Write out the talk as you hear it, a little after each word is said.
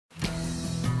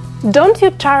Don't you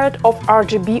tired of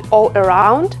RGB all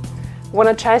around?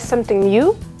 Wanna try something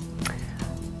new?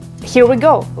 Here we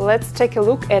go! Let's take a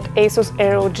look at ASUS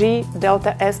ROG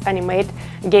Delta S Animate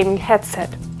gaming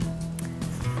headset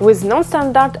with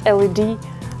non-standard LED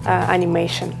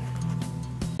animation.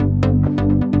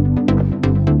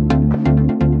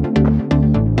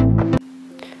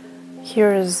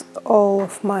 Here is all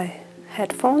of my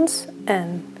headphones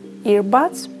and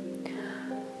earbuds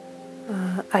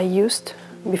I used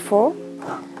before.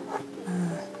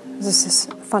 This is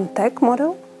Funtech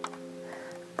model.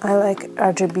 I like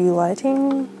RGB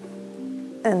lighting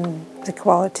and the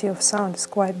quality of sound is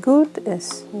quite good.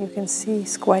 As you can see,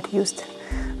 it's quite used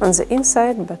on the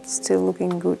inside but still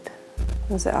looking good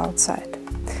on the outside.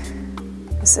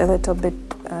 It's a little bit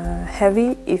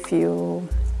heavy if you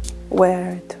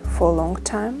wear it for a long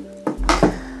time.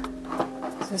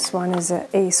 This one is a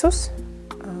ASUS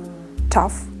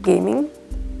Tough Gaming.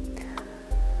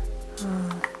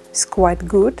 It's quite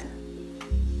good.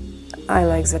 I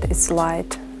like that it's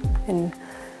light and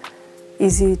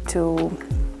easy to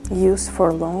use for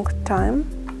a long time,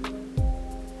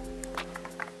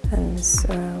 and it's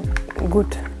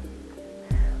good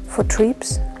for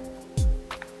trips.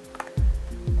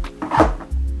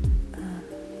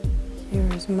 Here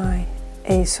is my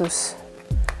ASUS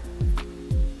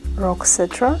ROG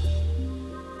Cetra.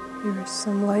 Here is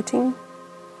some lighting.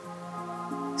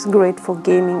 It's great for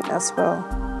gaming as well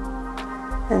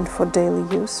and for daily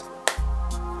use.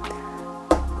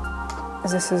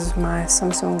 This is my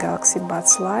Samsung Galaxy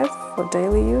Buds Live for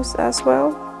daily use as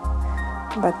well,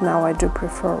 but now I do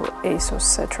prefer ASUS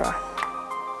Cetra.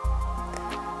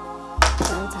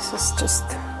 And this is just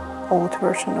old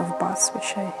version of Buds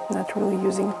which I'm not really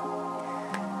using.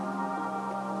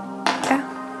 Yeah.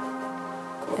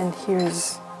 And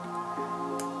here's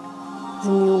the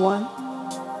new one,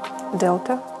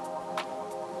 Delta.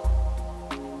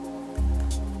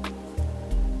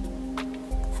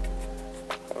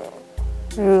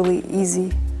 Really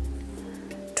easy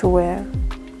to wear.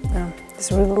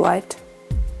 It's really light.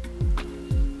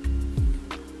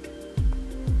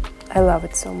 I love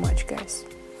it so much, guys.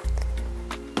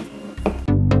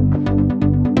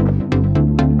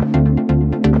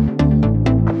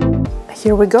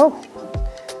 Here we go.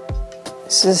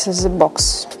 This is the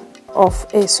box of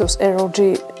ASUS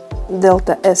ROG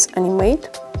Delta S Animate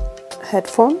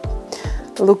headphone.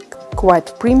 Look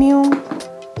quite premium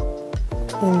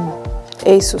in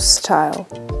ASUS style,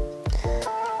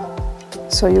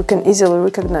 so you can easily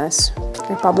recognize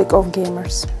Republic of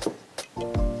Gamers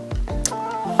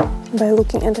by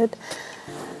looking at it.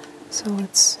 So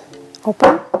let's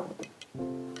open.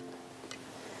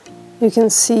 You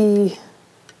can see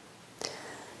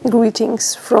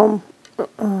greetings from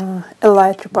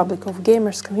Elite Republic of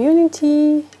Gamers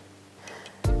community,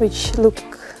 which look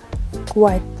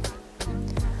quite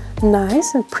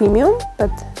nice and premium,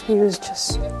 but here is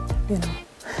just, you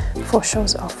know, for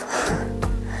shows off.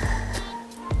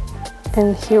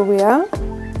 And here we are.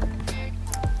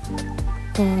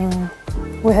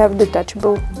 We have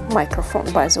detachable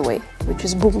microphone, by the way, which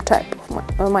is boom type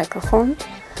of microphone,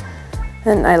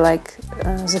 and I like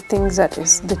the thing that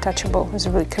is detachable. It's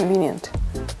really convenient.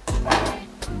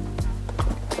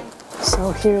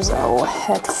 So here's our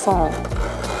headphone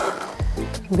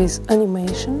with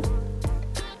animation.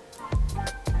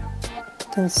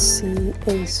 You can see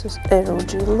ASUS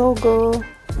ROG logo,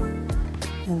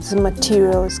 and the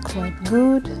material is quite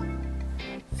good.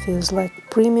 Feels like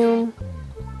premium.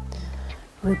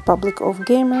 Republic of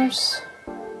Gamers.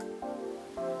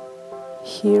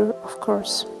 Here, of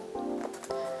course.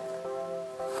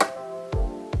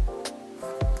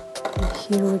 And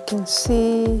here we can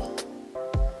see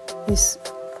it's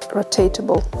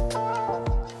rotatable.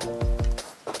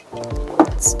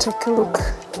 Let's take a look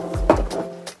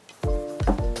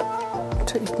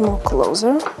to it more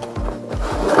closer.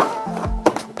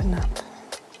 Open up.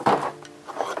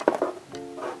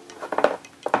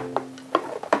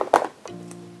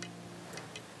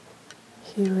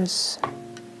 Here is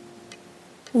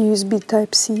USB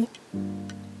Type-C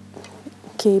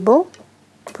cable,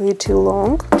 pretty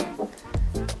long,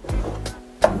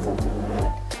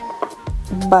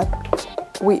 but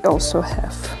we also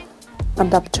have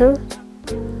adapter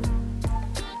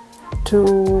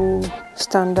to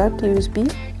standard USB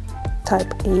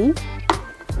Type A.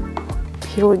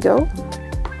 Here we go.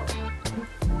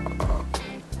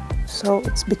 So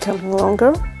it's becoming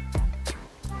longer.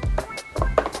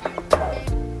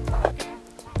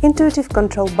 Intuitive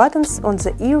control buttons on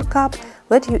the ear cup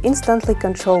let you instantly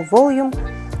control volume,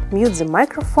 mute the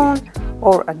microphone,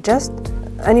 or adjust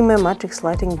AniMe Matrix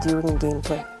lighting during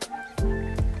gameplay.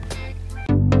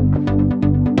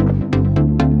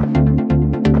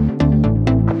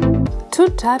 Two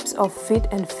types of fit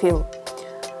and feel.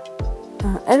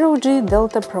 ROG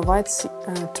Delta provides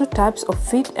two types of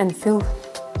fit and feel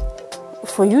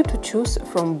for you to choose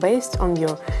from based on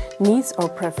your needs or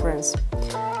preference.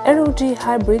 ROG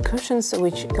hybrid cushions,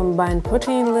 which combine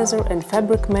protein leather and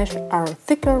fabric mesh, are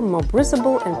thicker, more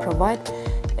breathable, and provide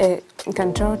a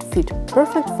contoured fit,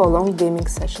 perfect for long gaming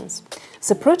sessions.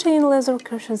 The protein leather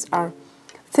cushions are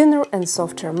thinner and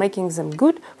softer, making them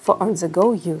good for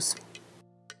on-the-go use.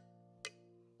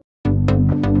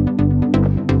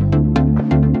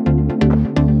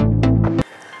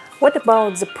 What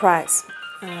about the price?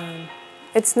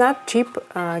 It's not cheap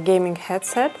gaming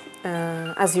headset,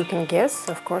 as you can guess,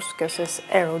 of course, because it's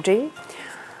ROG,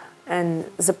 and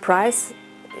the price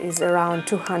is around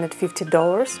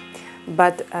 $250.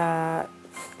 But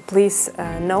please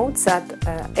note that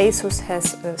ASUS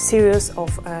has a series of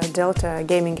Delta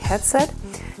gaming headset,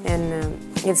 and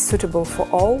it's suitable for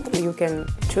all. You can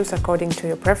choose according to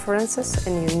your preferences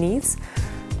and your needs.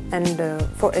 And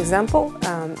for example,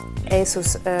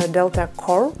 ASUS Delta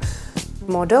Core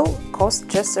model costs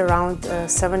just around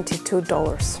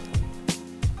 $72.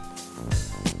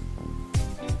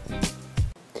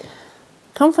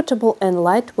 Comfortable and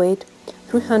lightweight,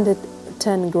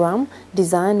 310 gram,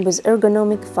 designed with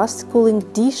ergonomic, fast-cooling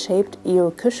D-shaped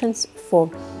ear cushions for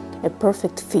a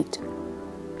perfect fit.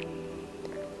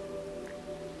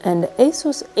 And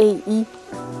ASUS AI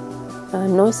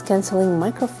Noise-Canceling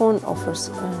Microphone offers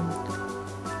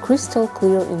crystal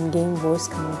clear in-game voice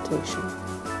communication.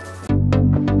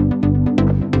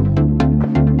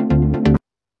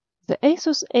 The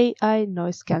ASUS AI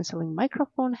Noise-Canceling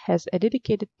Microphone has a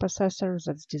dedicated processor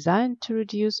that's designed to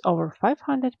reduce over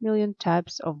 500 million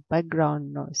types of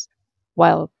background noise,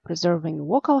 while preserving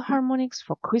vocal harmonics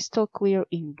for crystal clear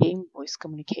in-game voice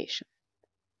communication.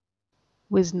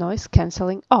 With noise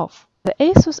cancelling off. The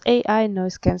ASUS AI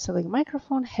Noise-Canceling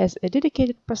Microphone has a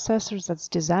dedicated processor that's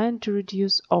designed to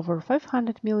reduce over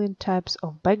 500 million types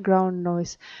of background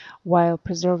noise while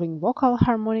preserving vocal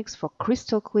harmonics for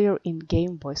crystal clear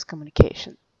in-game voice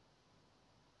communication.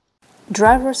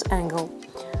 Driver's angle.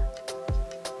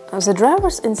 The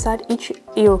drivers inside each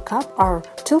ear cup are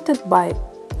tilted by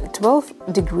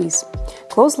 12 degrees,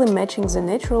 closely matching the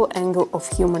natural angle of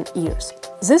human ears.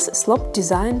 This sloped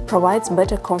design provides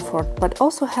better comfort, but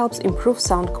also helps improve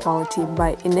sound quality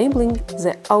by enabling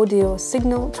the audio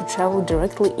signal to travel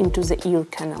directly into the ear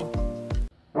canal.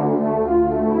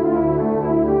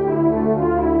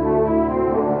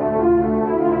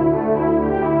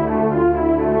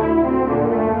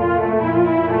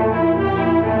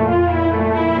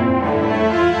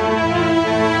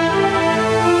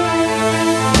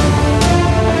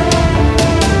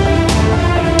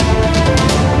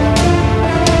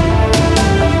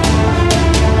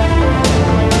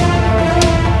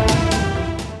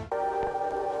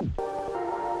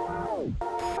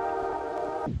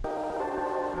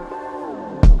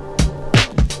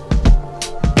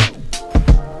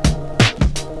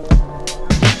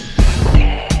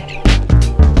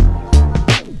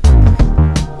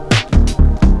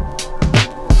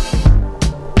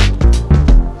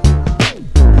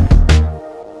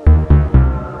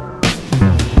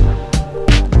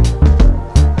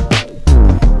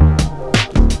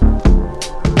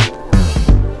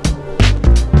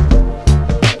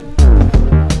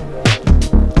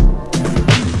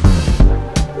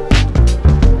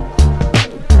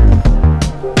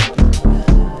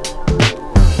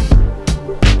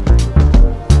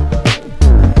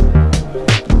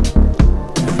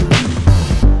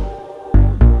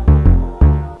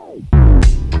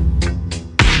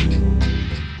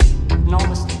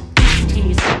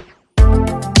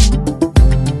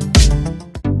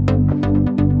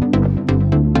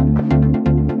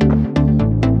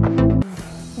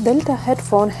 Delta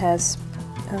headphone has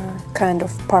a kind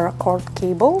of paracord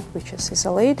cable, which is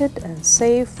isolated and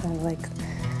safe and like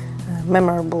a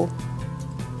memorable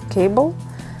cable.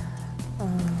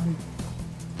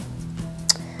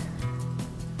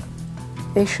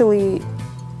 Actually,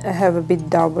 I have a bit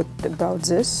doubt about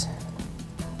this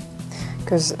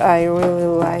because I really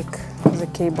like the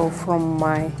cable from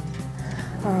my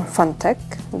Funtech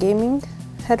gaming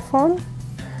headphone.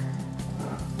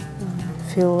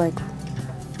 I feel like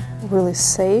really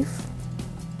safe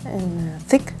and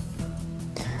thick,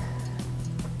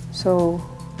 so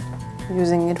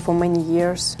using it for many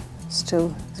years,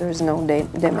 still there is no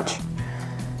damage.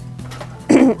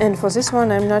 And for this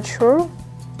one, I'm not sure.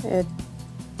 It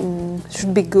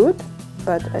should be good,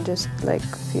 but I just like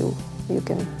feel you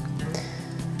can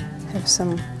have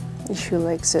some issue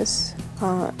like this.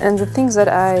 And the things that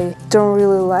I don't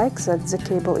really like, that the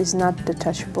cable is not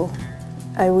detachable.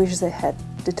 I wish they had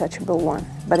detachable one,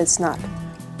 but it's not,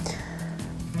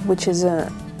 which is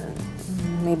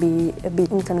maybe a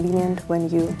bit inconvenient when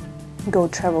you go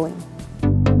traveling.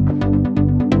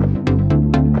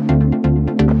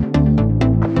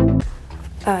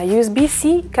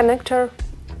 USB-C connector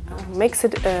makes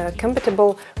it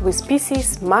compatible with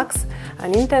PCs, Macs, a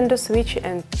Nintendo Switch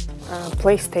and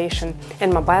PlayStation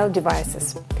and mobile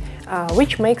devices,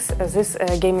 which makes this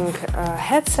gaming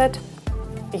headset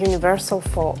universal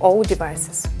for all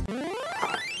devices.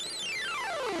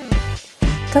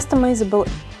 Customizable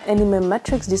AniMe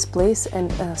Matrix displays and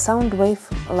Soundwave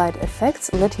light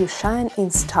effects let you shine in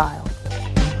style.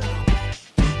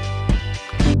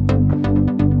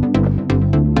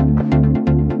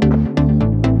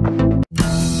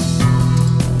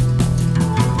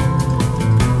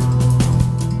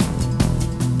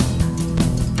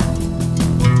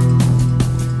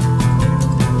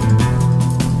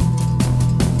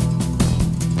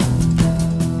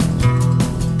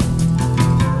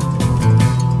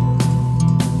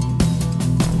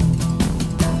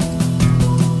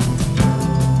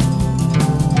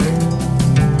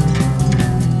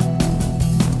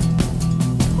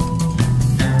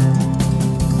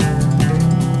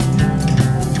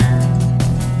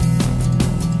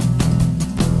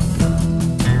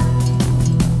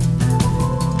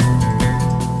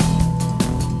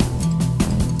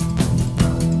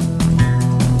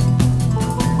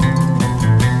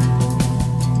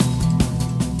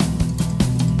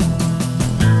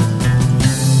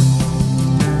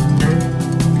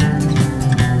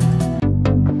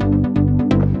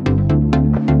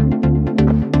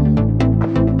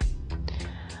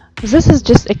 This is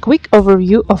just a quick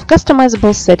overview of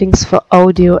customizable settings for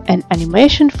audio and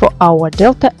animation for our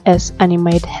Delta S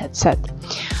Animate headset.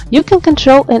 You can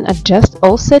control and adjust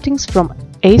all settings from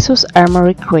ASUS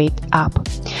Armory Create app.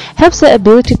 Have the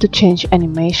ability to change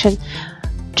animation,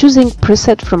 choosing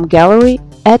preset from gallery,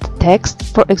 add text,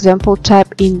 for example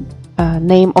type in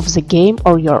name of the game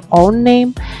or your own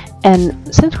name, and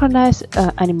synchronize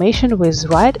animation with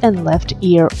right and left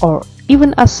ear, or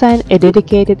even assign a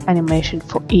dedicated animation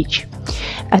for each.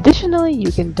 Additionally,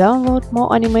 you can download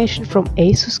more animation from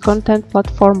ASUS content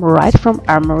platform right from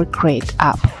Armory Create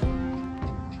app.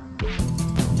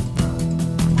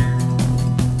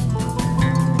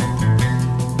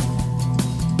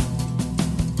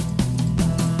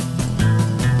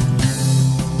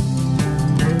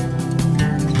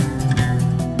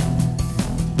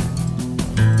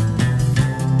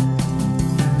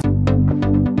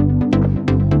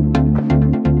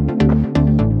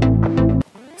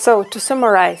 So, to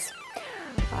summarize,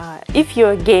 if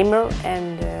you're a gamer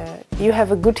and you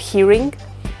have a good hearing,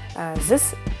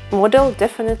 this model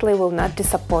definitely will not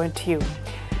disappoint you.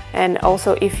 And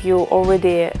also, if you're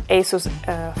already an ASUS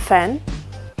fan,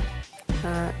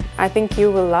 I think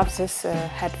you will love this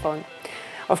headphone.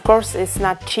 Of course, it's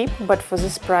not cheap, but for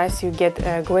this price you get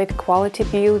a great quality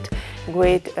build,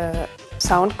 great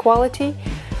sound quality,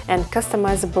 and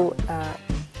customizable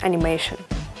animation.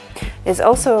 It's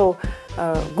also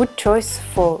a good choice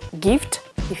for gift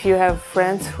if you have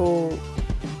friends who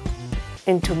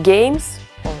into games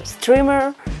or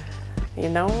streamer, you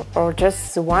know, or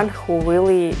just the one who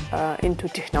really into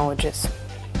technologies.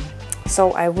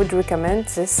 So I would recommend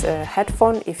this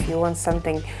headphone if you want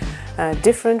something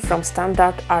different from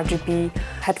standard RGB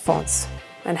headphones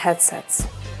and headsets.